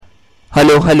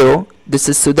Hello, this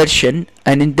is Sudarshan,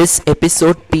 and in this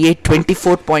episode PA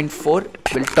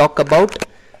 24.4, we'll talk about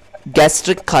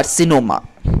gastric carcinoma.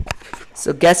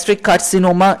 So, gastric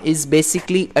carcinoma is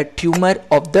basically a tumor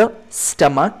of the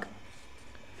stomach,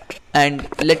 and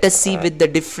let us see with the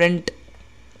different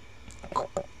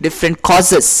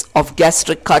causes of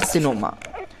gastric carcinoma.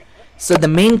 So, the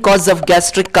main cause of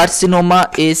gastric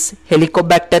carcinoma is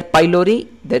Helicobacter pylori,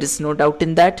 there is no doubt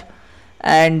in that,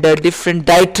 and different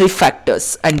dietary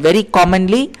factors, and very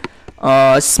commonly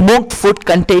smoked food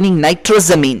containing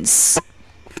nitrosamines,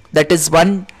 that is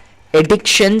one,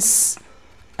 addictions,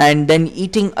 and then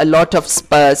eating a lot of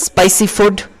spicy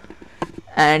food.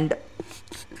 And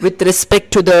with respect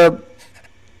to the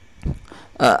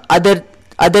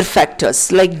other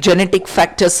factors like genetic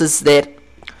factors is there.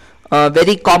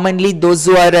 Very commonly those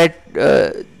who are at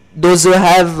those who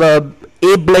have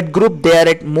A blood group, they are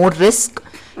at more risk.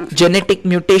 Genetic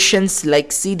mutations like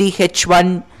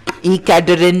CDH1,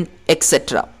 E-cadherin,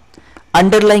 etc.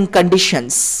 Underlying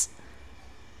conditions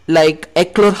like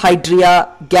eclohydria,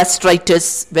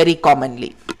 gastritis, very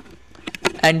commonly.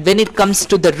 And when it comes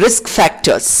to the risk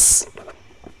factors,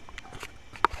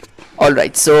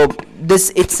 alright, so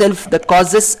this itself, the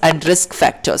causes and risk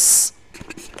factors.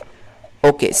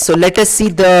 Okay, so let us see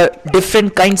the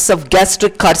different kinds of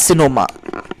gastric carcinoma.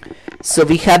 So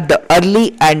we have the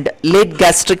early and late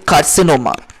gastric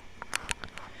carcinoma,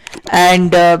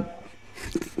 and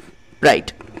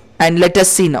right, and let us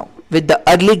see now with the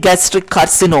early gastric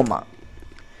carcinoma.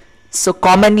 So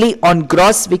commonly on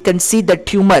gross we can see the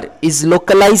tumor is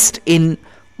localized in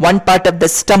one part of the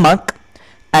stomach,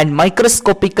 and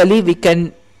microscopically we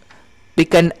can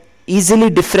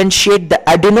easily differentiate the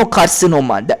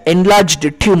adenocarcinoma, the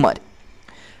enlarged tumor.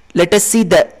 Let us see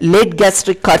the late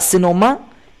gastric carcinoma.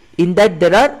 In that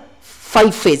there are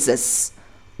 5 phases.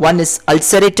 One is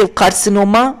ulcerative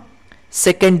carcinoma,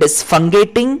 second is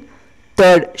fungating,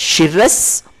 third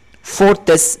Schirrus, fourth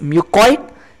is mucoid,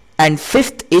 and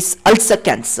fifth is ulcer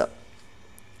cancer.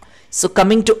 So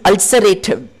coming to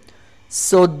ulcerative,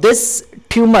 so this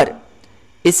tumor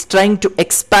is trying to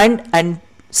expand and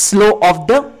slow off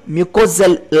the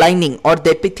mucosal lining or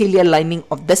the epithelial lining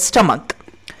of the stomach.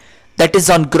 That is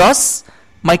on gross.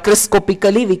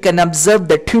 Microscopically we can observe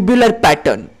the tubular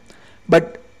pattern,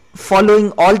 but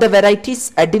following all the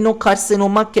varieties,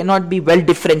 adenocarcinoma cannot be well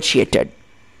differentiated.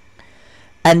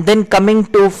 And then coming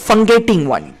to fungating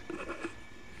one,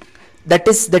 that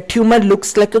is the tumor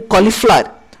looks like a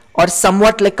cauliflower or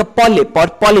somewhat like a polyp or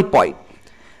polypoid.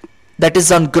 That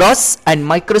is on gross, and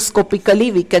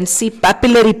microscopically we can see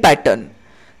papillary pattern,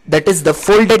 that is the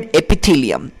folded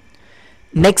epithelium.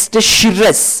 Next is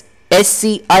Schirrus,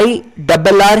 SCIRRHOUS,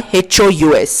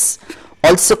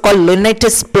 also called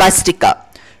Lunitis plastica,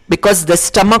 because the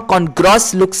stomach on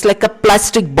gross looks like a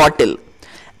plastic bottle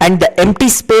and the empty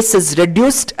space is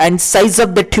reduced and size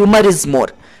of the tumor is more.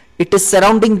 It is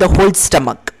surrounding the whole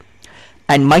stomach.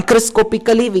 And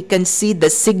microscopically we can see the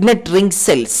signet ring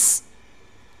cells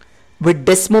with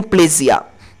desmoplasia.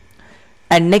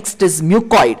 And next is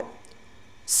mucoid,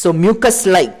 so mucus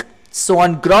like. So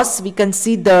on gross we can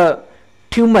see the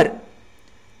tumor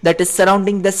that is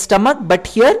surrounding the stomach, but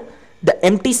here the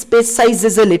empty space size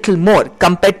is a little more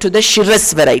compared to the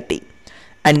Schirrus variety.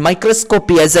 And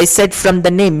microscopy, as I said from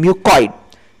the name, mucoid,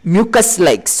 mucus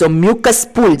like, so mucus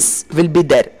pools will be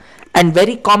there, and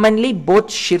very commonly both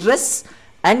Schirrus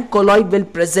and colloid will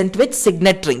present with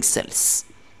signet ring cells.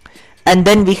 And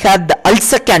then we have the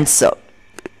ulcer cancer,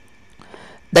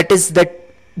 that is the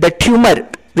tumor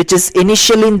which is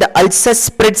initially in the ulcer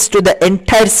spreads to the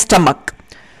entire stomach,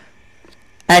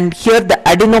 and here the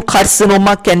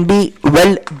adenocarcinoma can be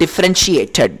well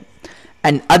differentiated.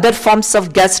 And other forms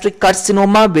of gastric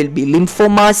carcinoma will be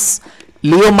lymphomas,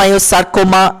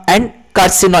 leiomyosarcoma, and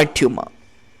carcinoid tumor.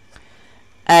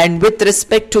 And with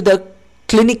respect to the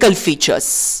clinical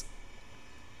features,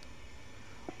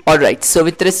 alright, so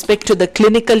with respect to the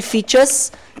clinical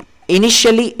features,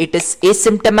 initially it is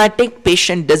asymptomatic,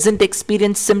 patient doesn't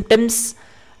experience symptoms,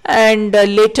 and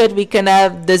later we can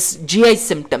have this GI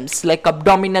symptoms like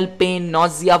abdominal pain,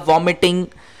 nausea, vomiting.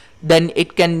 Then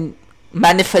it can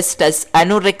manifest as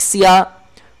anorexia,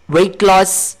 weight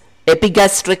loss,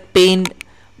 epigastric pain,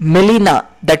 melena,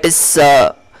 that is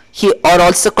or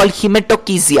also called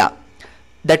hematochezia,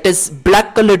 that is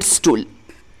black colored stool,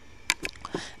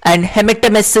 and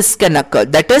hematemesis can occur,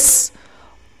 that is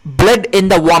blood in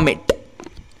the vomit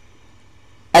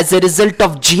as a result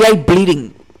of GI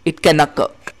bleeding, it can occur.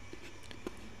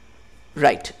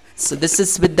 Right, so this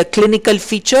is with the clinical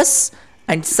features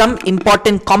and some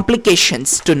important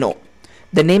complications to know.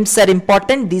 The names are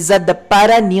important. These are the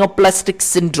paraneoplastic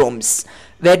syndromes,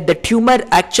 where the tumor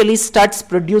actually starts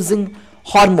producing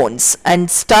hormones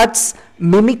and starts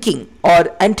mimicking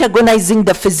or antagonizing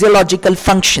the physiological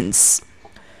functions.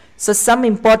 So some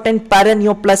important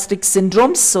paraneoplastic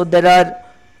syndromes. So there are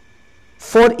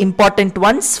 4 important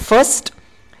ones. First,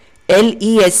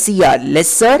 LESER,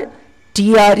 lesser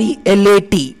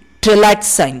TRELAT, Trelat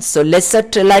sign. So lesser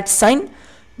Trelat sign,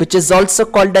 which is also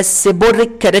called as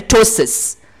seborrheic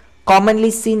keratosis, commonly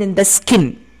seen in the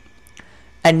skin.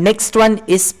 And next one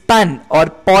is PAN, or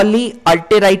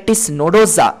polyarteritis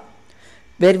nodosa,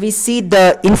 where we see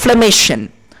the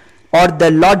inflammation or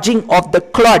the lodging of the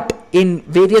clot in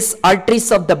various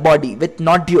arteries of the body with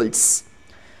nodules.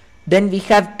 Then we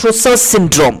have Trousseau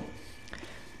syndrome,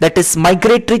 that is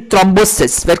migratory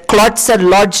thrombosis, where clots are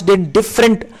lodged in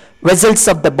different vessels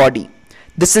of the body.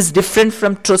 This is different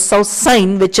from Trousseau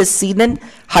sign, which is seen in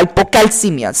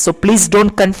hypocalcemia. So please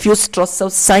don't confuse Trousseau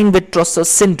sign with Trousseau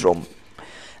syndrome.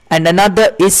 And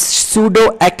another is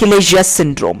pseudoachalasia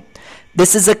syndrome.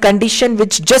 This is a condition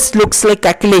which just looks like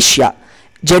achalasia.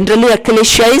 Generally,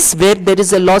 achalasia is where there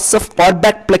is a loss of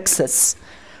Orbach plexus,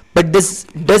 but this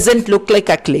doesn't look like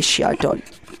achalasia at all.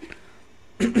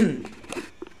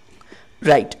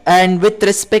 Right. And with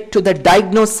respect to the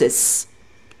diagnosis,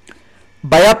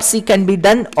 biopsy can be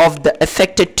done of the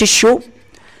affected tissue,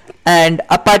 and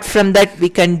apart from that we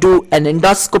can do an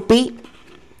endoscopy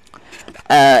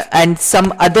and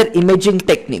some other imaging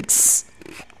techniques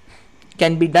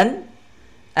can be done,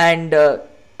 and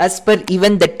as per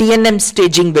even the TNM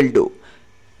staging will do.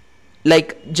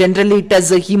 Like generally it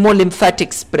has a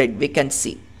hemolymphatic spread, we can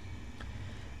see.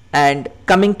 And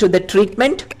coming to the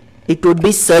treatment, it would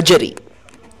be surgery.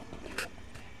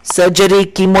 Surgery,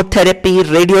 chemotherapy,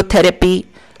 radiotherapy,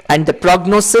 and the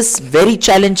prognosis very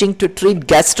challenging to treat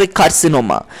gastric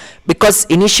carcinoma, because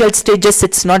initial stages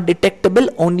it's not detectable,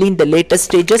 only in the later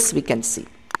stages we can see.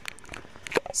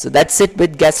 So that's it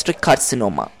with gastric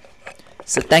carcinoma.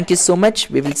 So thank you so much.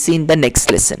 We will see in the next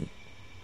lesson.